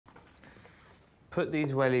Put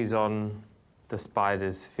these wellies on the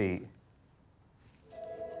spider's feet.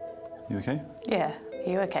 You OK? Yeah. Are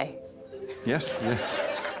you OK? Yes, yes.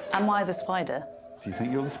 Am I the spider? Do you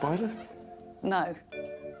think you're the spider? No.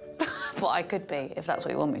 But I could be, if that's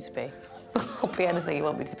what you want me to be. I'll be anything you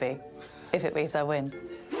want me to be, if it means I win.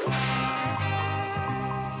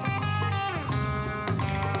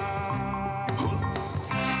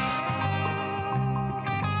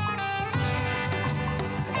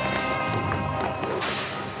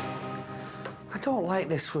 I don't like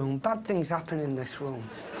this room. Bad things happen in this room.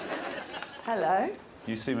 Hello.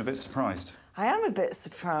 You seem a bit surprised. I am a bit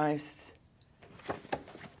surprised.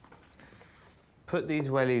 Put these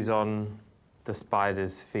wellies on the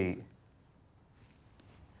spider's feet.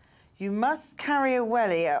 You must carry a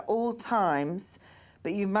welly at all times,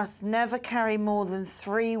 but you must never carry more than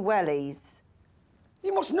 3 wellies.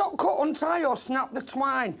 You must not cut, untie or snap the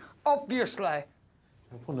twine, obviously. I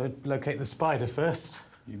want to locate the spider first.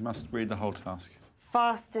 You must read the whole task.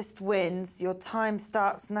 Fastest wins. Your time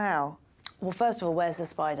starts now. Well, first of all, where's the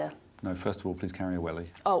spider? No, first of all, please carry a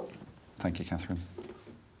welly. Oh. Thank you, Catherine.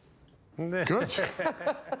 Good.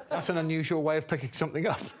 That's an unusual way of picking something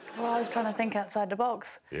up. Well, I was trying to think outside the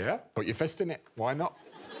box. Yeah, put your fist in it. Why not?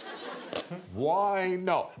 Why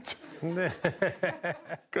not?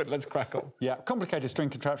 Good, let's crack on. Yeah, complicated string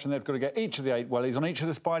contraption. They've got to get each of the 8 wellies on each of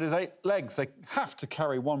the spider's 8 legs. They have to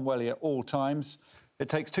carry 1 welly at all times. It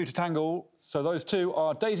takes 2 to tangle, so those 2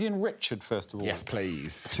 are Daisy and Richard, first of all. Yes,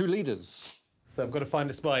 please. 2 leaders. So I've got to find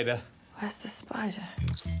a spider. Where's the spider?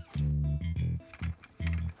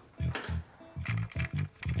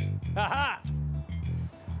 Aha!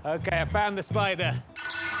 OK, I found the spider.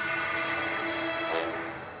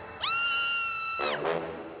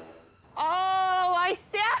 Oh, I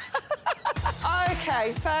see.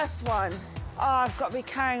 OK, first one. Oh, I've got to be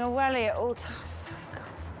carrying a welly at all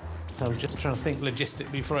times. I'm just trying to think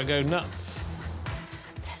logistically before I go nuts.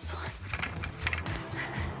 This one.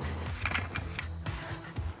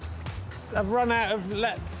 I've run out of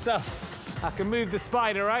stuff. I can move the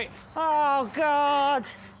spider, right? Oh, God.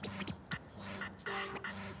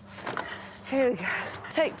 Here we go.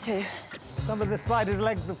 Take 2. Some of the spider's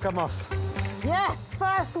legs have come off. Yes,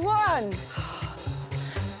 first one.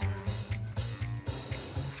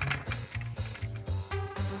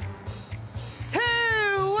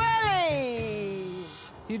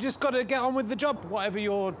 You just got to get on with the job, whatever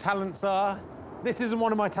your talents are. This isn't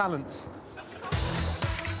one of my talents.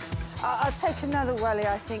 I'll take another welly,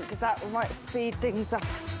 I think, because that might speed things up.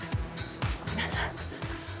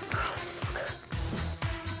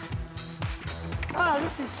 Oh,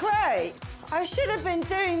 this is great. I should have been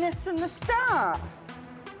doing this from the start.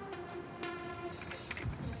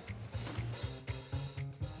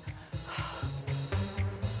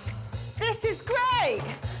 This is great.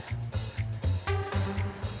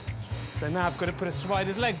 So now I've got to put a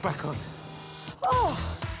spider's leg back on. Oh,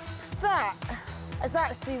 that has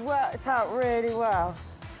actually worked out really well.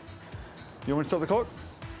 You want me to stop the clock?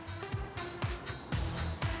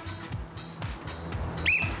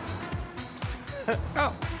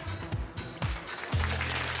 Oh.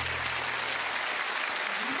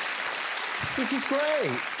 This is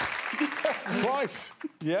great. Twice.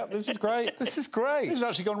 Yeah, this is great. This is great. This has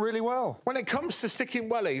actually gone really well. When it comes to sticking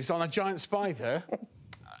wellies on a giant spider,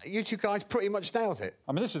 you 2 guys pretty much nailed it.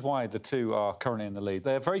 I mean, this is why the 2 are currently in the lead.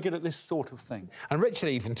 They're very good at this sort of thing. And Richard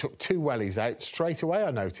even took 2 wellies out straight away, I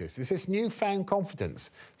noticed. It's this newfound confidence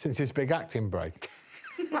since his big acting break.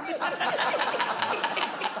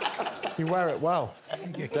 You wear it well.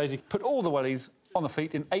 Daisy put all the wellies on the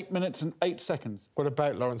feet in 8 minutes and 8 seconds. What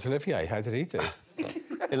about Laurence Olivier? How did he do?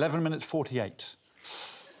 11 minutes 48.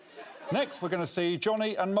 Next, we're going to see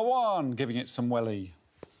Johnny and Mawan giving it some welly.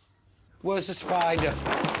 Where's the spider?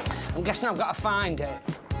 I'm guessing I've got to find it.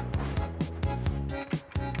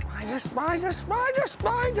 Spider, spider, spider,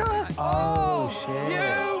 spider! Oh, shit.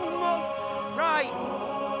 Right.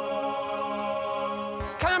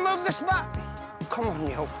 Can I move the spider? Come on,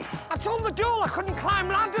 you. I told the duel I couldn't climb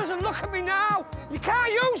ladders, and look at me now. You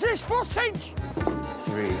can't use this footage.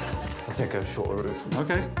 3. I'll take a shorter route.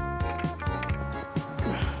 OK.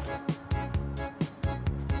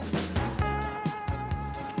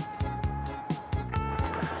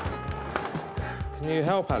 Can you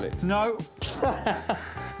help, Alex? No.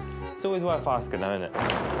 It's always worth asking, though, isn't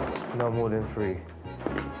it? No more than 3.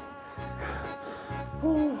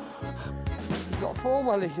 You've got 4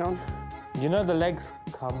 wellies on. You know the legs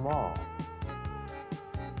come off.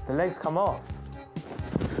 The legs come off.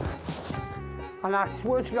 And I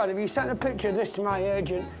swear to God, if you sent a picture of this to my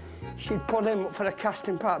agent, she'd put him up for the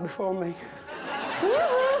casting part before me.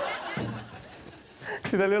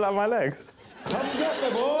 Do they look like my legs? Come get me,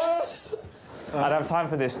 boys! I don't have time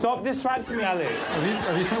for this. Stop distracting me, Alex.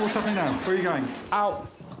 Have you found what's happening now? Where are you going? Out.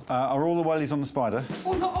 Are all the wellies on the spider?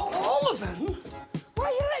 Oh, not all of them? Why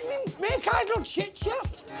are you letting me make idle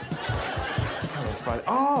chit-chat?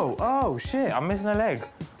 Oh, shit, I'm missing a leg.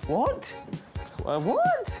 What?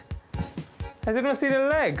 What? Has anyone seen a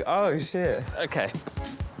leg? Oh, shit. OK.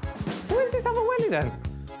 So where's this other welly, then?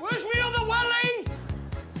 Where's my other welly?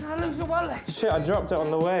 Did I lose a welly? Shit, I dropped it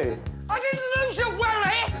on the way. I didn't lose a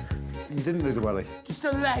welly! You didn't lose a welly? Just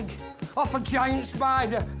a leg off a giant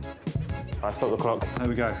spider. I stopped the clock. There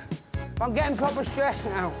we go. I'm getting proper stressed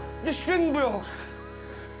now. The string broke.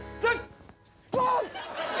 The God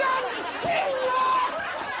damn string broke!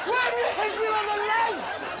 Where did it hit you on the leg?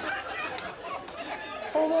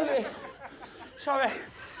 Hold on a minute. Sorry.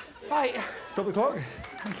 Right. Stop the clock.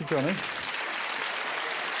 Thank you, Johnny.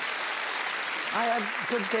 I had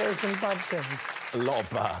good days and bad days. A lot of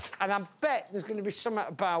bad. And I bet there's going to be something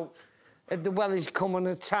about if the wellies come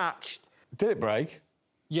unattached. Did it break?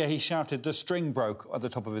 Yeah, he shouted, the string broke at the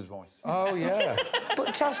top of his voice. Oh, yeah.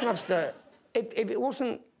 But Taskmaster, if it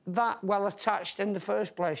wasn't that well attached in the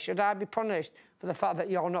first place, should I be punished for the fact that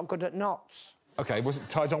you're not good at knots? OK, was it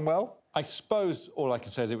tied on well? I suppose all I can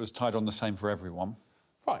say is it was tied on the same for everyone.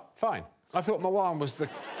 Right, fine. I thought Mawan was the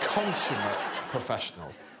consummate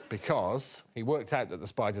professional because he worked out that the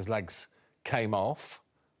spider's legs came off,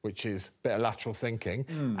 which is a bit of lateral thinking,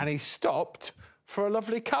 and he stopped for a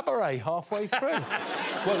lovely cabaret halfway through.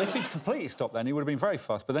 Well, if he'd completely stopped then, he would have been very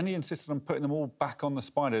fast, but then he insisted on putting them all back on the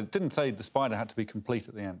spider. It didn't say the spider had to be complete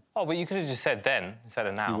at the end. Oh, but you could have just said then instead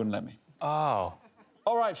of now. He wouldn't let me. Oh.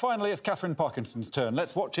 All right, finally, it's Catherine Parkinson's turn.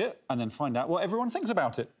 Let's watch it and then find out what everyone thinks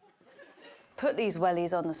about it. Put these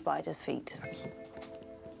wellies on the spider's feet.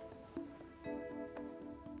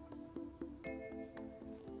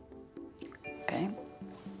 OK.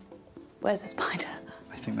 Where's the spider?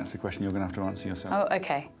 I think that's the question you're going to have to answer yourself. Oh,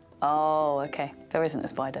 OK. Oh, OK. There isn't a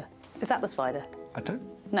spider. Is that the spider? I don't...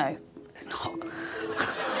 No, it's not.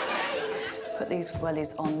 Put these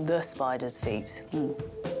wellies on the spider's feet.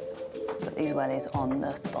 Put these wellies on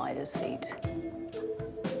the spider's feet.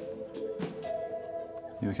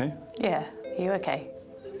 You OK? Yeah. Are you OK?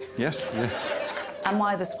 Yes, yes. Am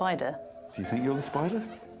I the spider? Do you think you're the spider?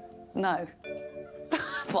 No.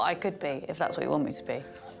 But I could be, if that's what you want me to be.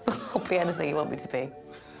 I'll be anything you want me to be,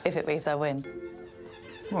 if it means I win.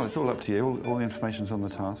 Well, it's all up to you. All the information's on the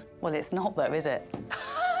task. Well, it's not, though, is it?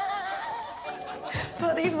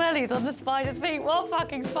 Put these wellies on the spider's feet. What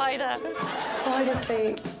fucking spider? Spider's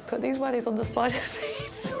feet. Put these wellies on the spider's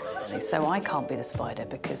feet. So I can't be the spider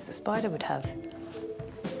because the spider would have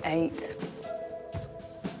 8.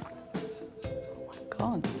 Oh, my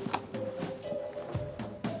God.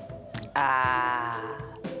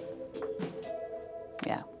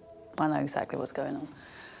 Yeah, I know exactly what's going on.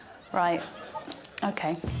 Right,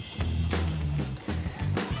 OK.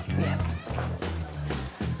 Yeah.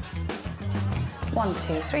 1,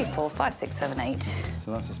 2, 3, 4, 5, 6, 7, 8.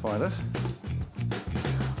 So that's the spider.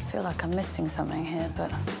 I feel like I'm missing something here,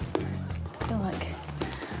 but I feel like...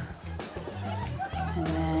 And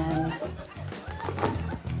then...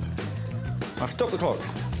 I've stopped the clock.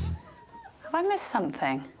 Have I missed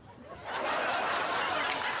something?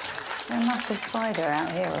 Is there a massive spider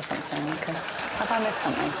out here or something? Have I missed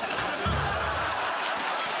something?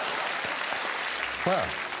 Well,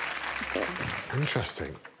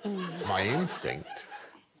 interesting. My instinct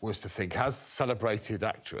was to think, has the celebrated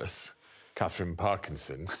actress, Catherine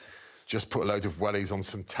Parkinson, just put a load of wellies on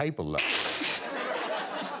some table legs?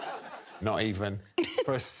 Not even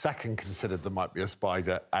for a second considered there might be a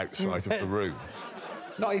spider outside of the room.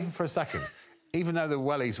 Not even for a second. Even though the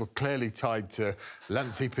wellies were clearly tied to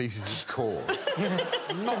lengthy pieces of cord,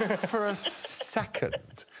 not for a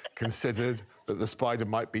second considered that the spider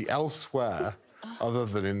might be elsewhere other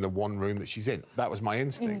than in the one room that she's in. That was my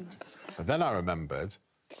instinct. But then I remembered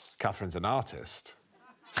Catherine's an artist.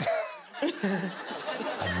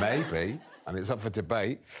 And maybe, and it's up for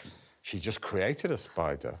debate, she just created a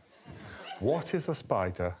spider. What is a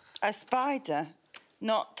spider? A spider,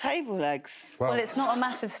 not table legs. Well, it's not a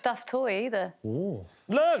massive stuffed toy either. Ooh.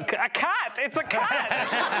 Look, a cat! It's a cat!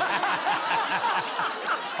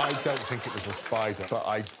 I don't think it was a spider, but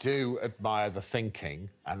I do admire the thinking,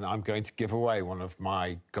 and I'm going to give away one of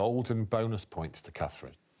my golden bonus points to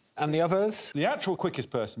Catherine. And the others? The actual quickest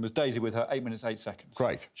person was Daisy with her 8 minutes, 8 seconds.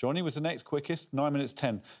 Great. Johnny was the next quickest, 9 minutes,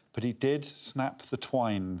 10. But he did snap the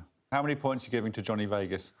twine. How many points are you giving to Johnny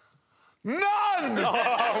Vegas? None! Oh,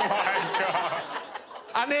 my God.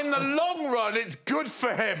 And in the long run, it's good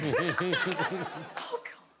for him.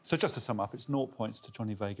 So just to sum up, it's 0 points to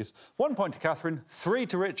Johnny Vegas, 1 point to Catherine, 3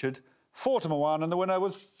 to Richard, 4 to Moana, and the winner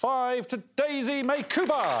was 5 to Daisy May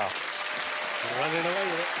Cooper. Running away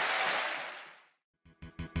with it.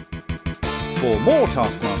 For more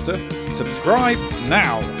Taskmaster, subscribe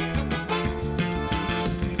now.